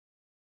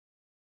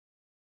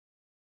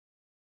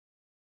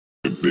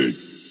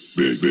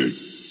Very big,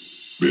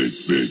 big,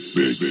 big,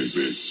 big, big, big,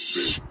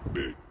 big.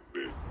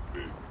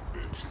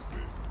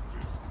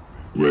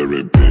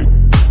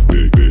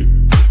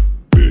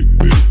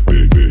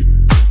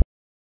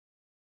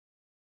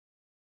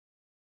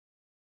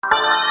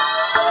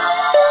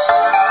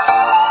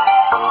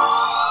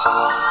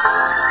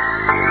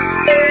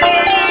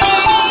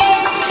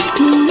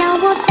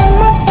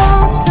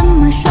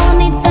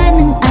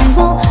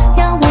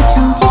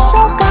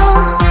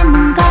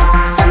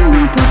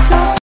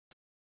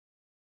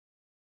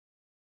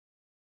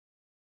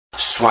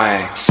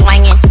 Swang,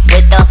 swinging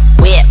with the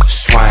whip.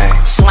 Swang,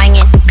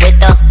 swinging with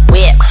the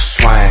whip.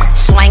 Swang,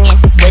 swinging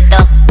with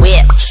the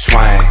whip.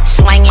 Swang,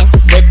 swinging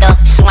with the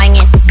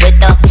swinging with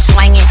the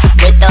swinging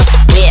with the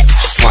whip.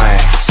 Swang,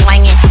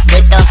 swinging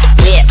with the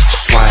whip.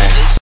 Swang.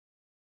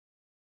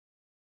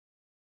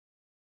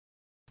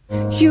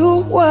 You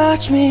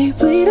watch me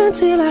bleed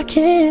until I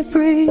can't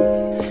breathe,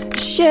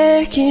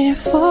 shaking,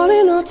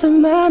 falling onto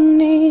my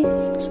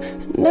knees.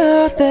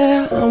 Now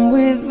that I'm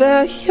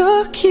without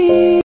your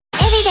key.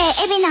 Every day,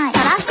 every night,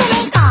 Black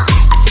makeup.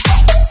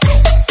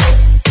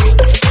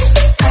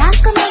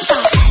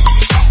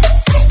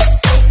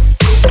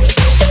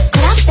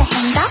 Black the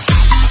hand up.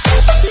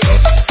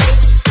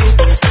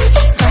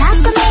 Black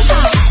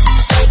makeup.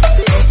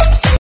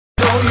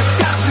 So you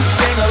got to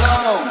sing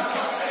along.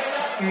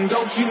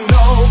 Don't you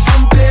know?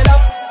 Pump it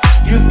up.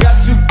 You got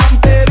to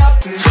pump it up.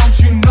 Don't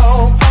you know?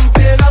 Pump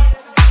it up.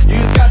 You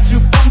got to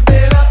pump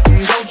it up.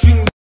 Don't you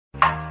know?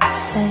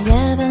 在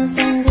夜半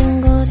三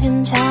点过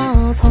天桥，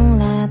从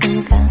来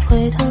不敢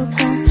回头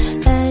看。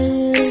白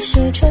日里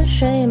是车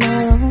水马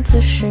龙，此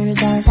时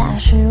脚下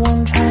是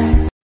忘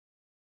川。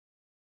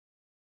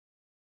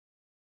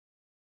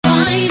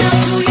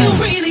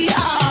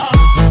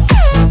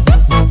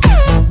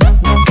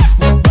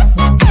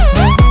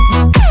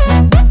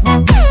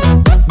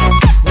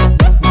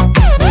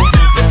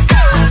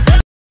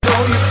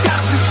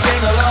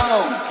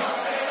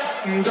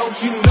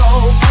Don't you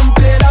know, pump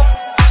it up.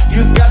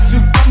 You got to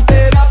pump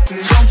it up.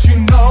 Don't you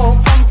know,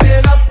 pump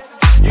it up.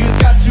 You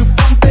got to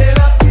pump it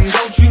up.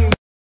 Don't you know?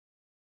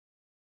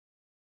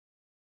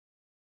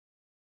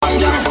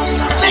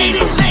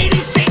 Ladies,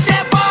 ladies, shake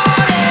that body.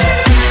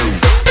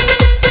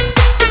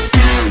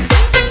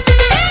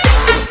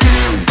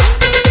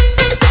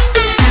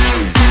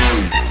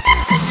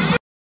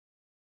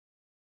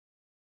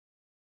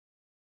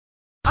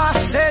 I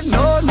said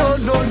no, no,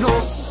 no, no.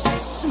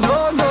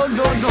 No, no,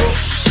 no, no.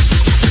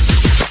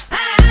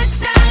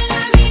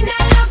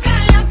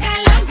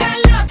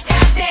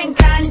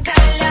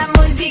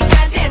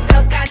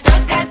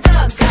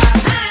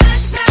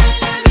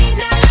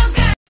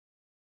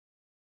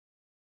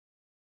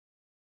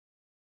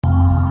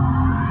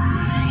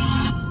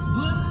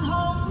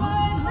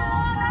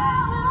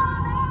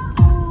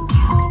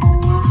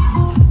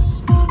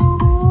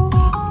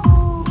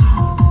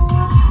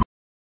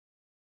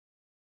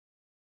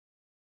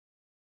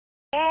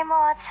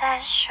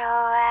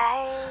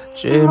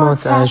寂寞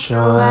才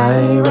说爱，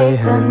为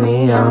何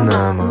你要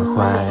那么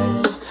坏？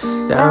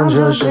当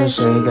初是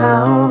谁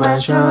告白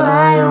说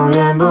爱永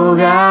远不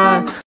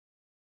改？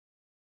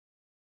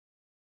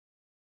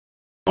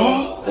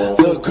 All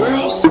the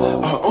girls are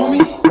on me.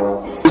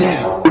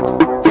 Down.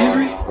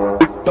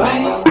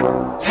 Everybody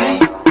pay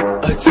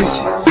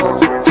attention.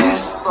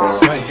 This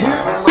right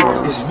here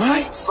is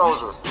my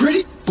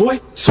pretty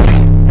boy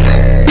swing.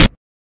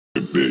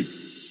 Big, big,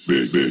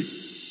 big, big,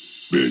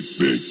 big, big,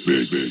 big,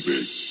 big, big, big,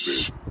 big,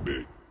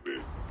 big,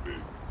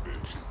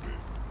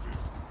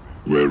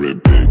 very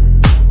big,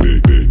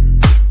 big, big,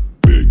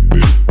 big,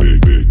 big, big,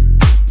 big.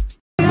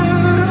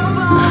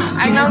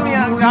 I know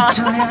Bianca.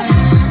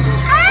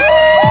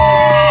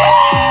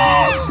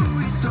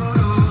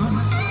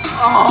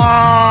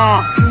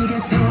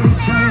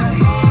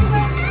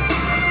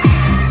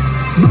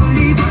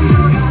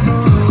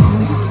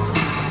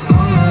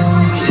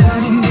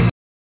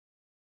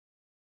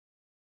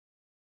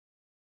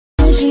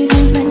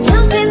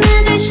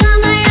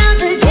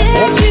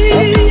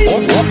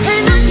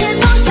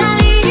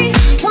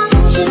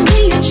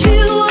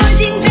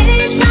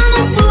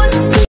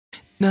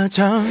 너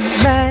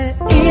정말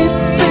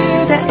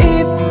이쁘다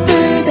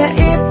이쁘다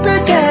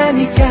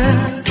이쁘다니까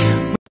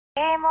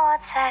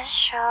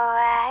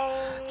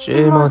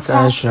寂寞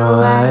才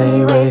说爱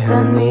为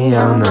何你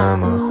要那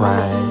么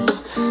坏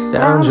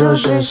当初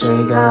是谁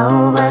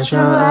告白说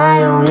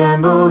爱永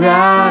远不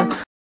改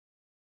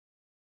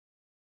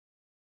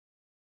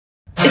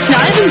It's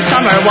not even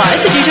summer. Why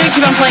does the DJ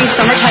keep on playing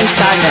Summertime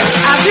Sadness?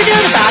 After we go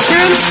to the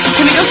bathroom,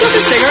 can we go smoke a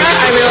cigarette?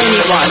 I really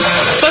need one.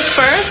 But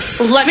first,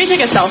 let me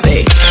take a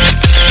selfie.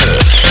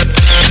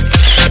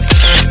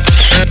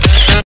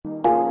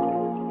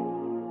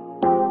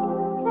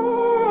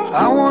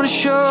 I wanna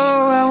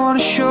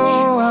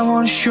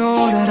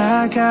show that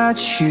I got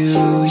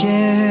you,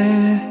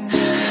 yeah.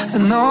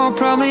 No,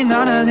 probably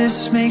none of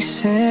this makes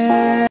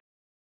sense.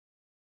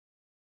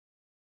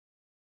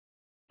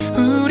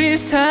 우리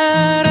사랑해봐요.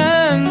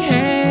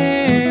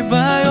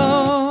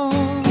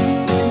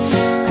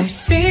 I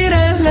think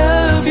I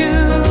love you.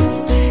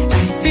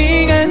 I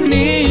think I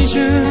need you.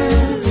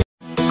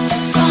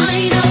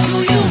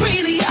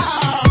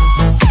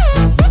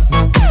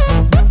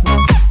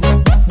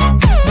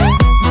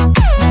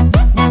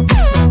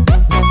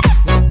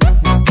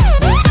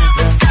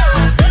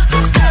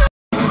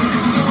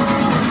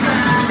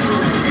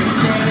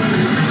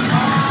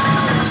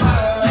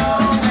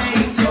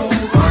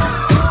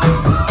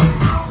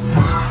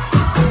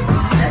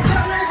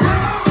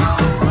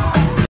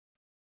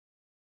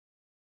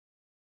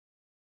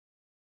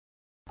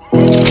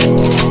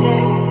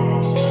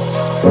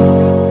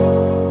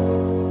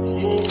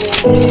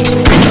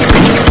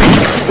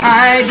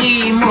 爱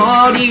的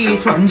魔力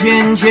转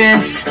圈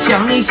圈，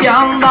想你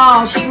想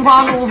到心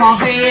花怒放，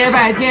黑夜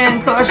白天，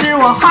可是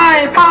我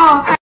害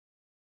怕爱。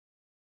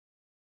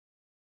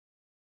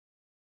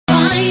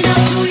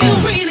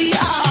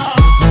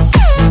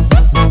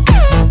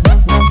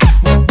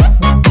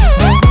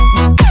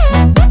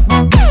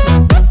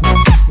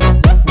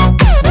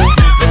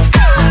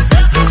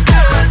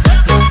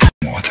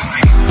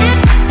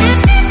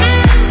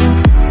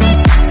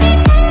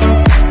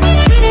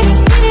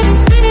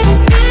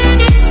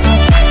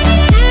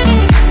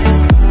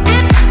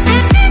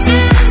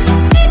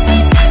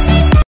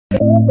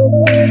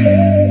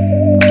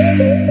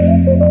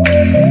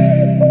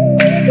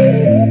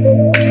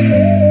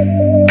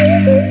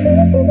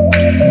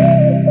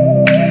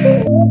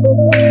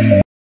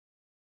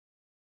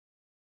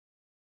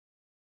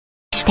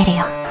してる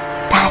よ、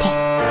ダーリン。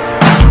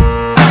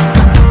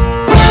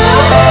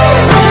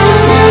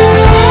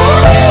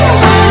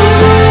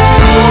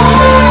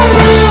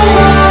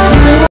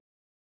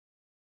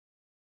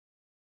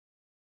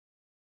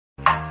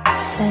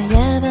在夜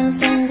半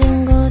3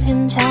点过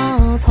天桥，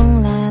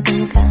从来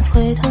不敢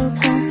回头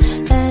看。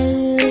白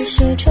日里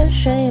是车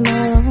水马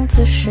龙，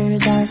此时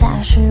脚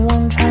下是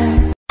忘川。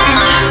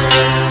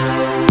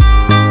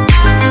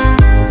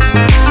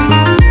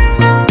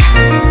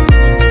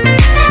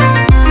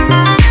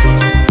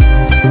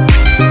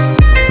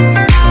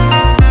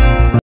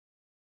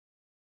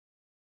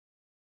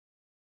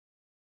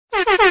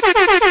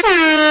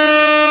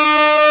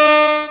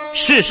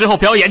是时候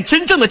表演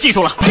真正的技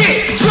术了。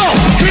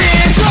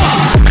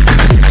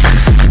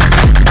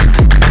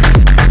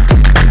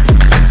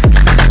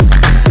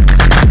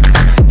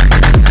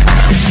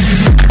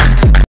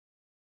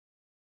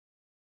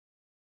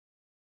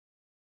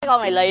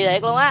Con này lì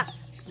thiệt luôn á.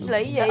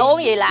 Lì gì?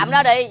 Uống gì làm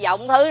đó đi,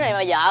 giọng thứ này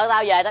mà vợ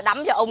tao về tao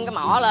đấm cho cái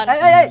mỏ lên.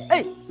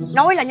 Ê,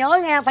 nói là nhớ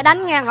nha, phải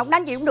đánh nha, không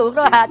đánh gì cũng được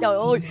đó à. Trời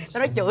ơi, tao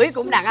nói chửi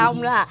cũng đàn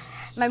ông nữa à.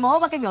 Mai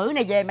mốt có cái ngữ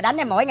này về mà đánh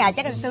em mỗi ngày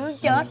chắc anh sướng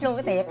chết luôn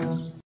cái thiệt.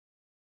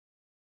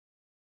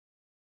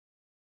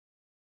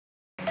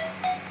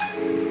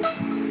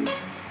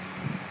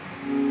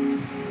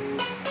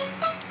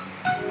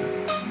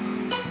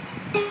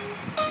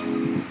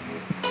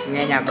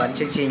 Nghe nhạc vẫn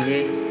chương trình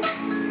đi.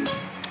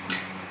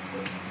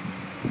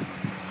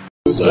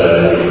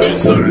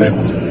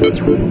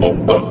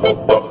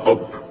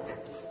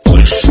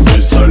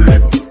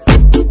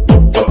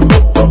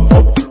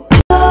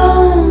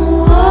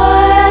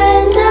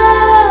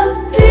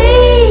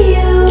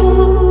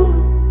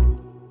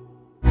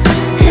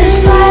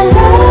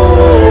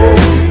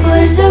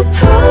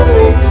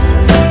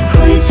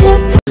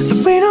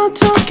 We don't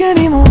talk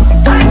anymore.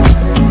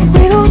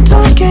 We don't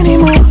talk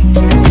anymore.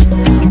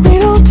 We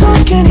don't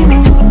talk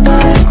anymore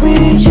like we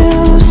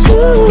used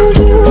to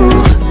do.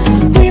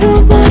 We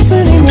don't laugh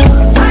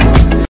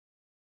anymore.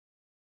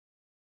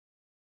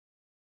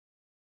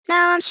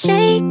 Now I'm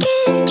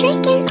shaking,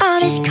 drinking all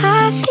this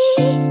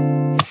coffee.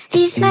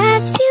 These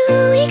last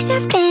few weeks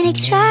have been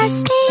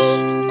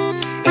exhausting.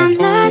 I'm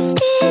lost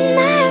in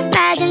my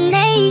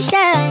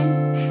imagination,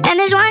 and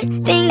there's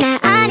one thing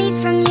that I need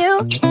from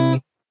you.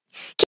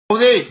 Màu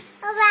gì?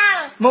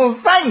 Màu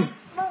xanh.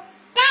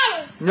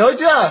 Nhớ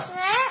chưa?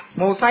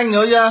 Màu xanh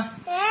nhớ chưa?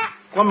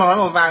 Con mà nói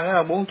màu vàng nữa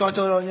là bố không cho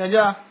chơi đâu, nhớ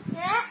chưa?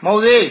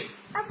 Màu gì?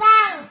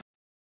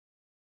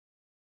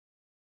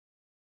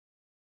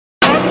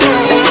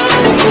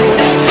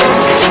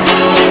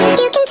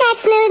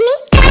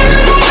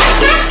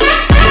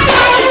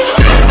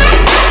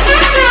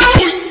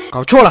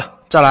搞错了，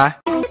再来。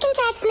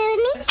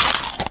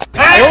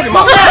哎呦我的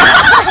妈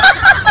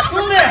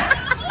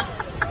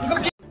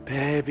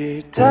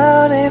！Baby，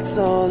 当你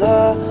走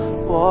了，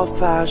我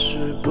发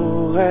誓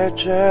不会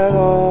坠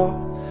落。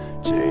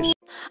即使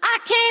I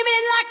came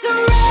in like a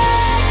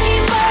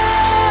wrecking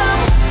ball.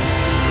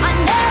 I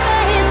never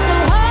hit so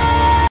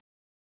hard.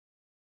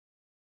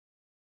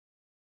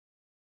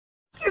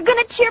 You're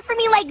gonna cheer for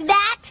me like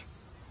that?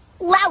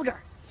 Louder.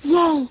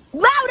 Yay.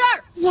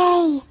 Louder.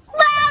 Yay.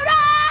 Louder.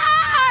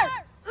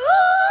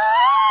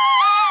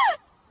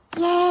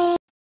 Yay.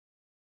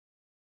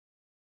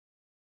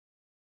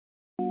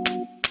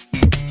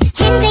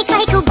 Henry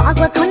开口把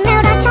我吞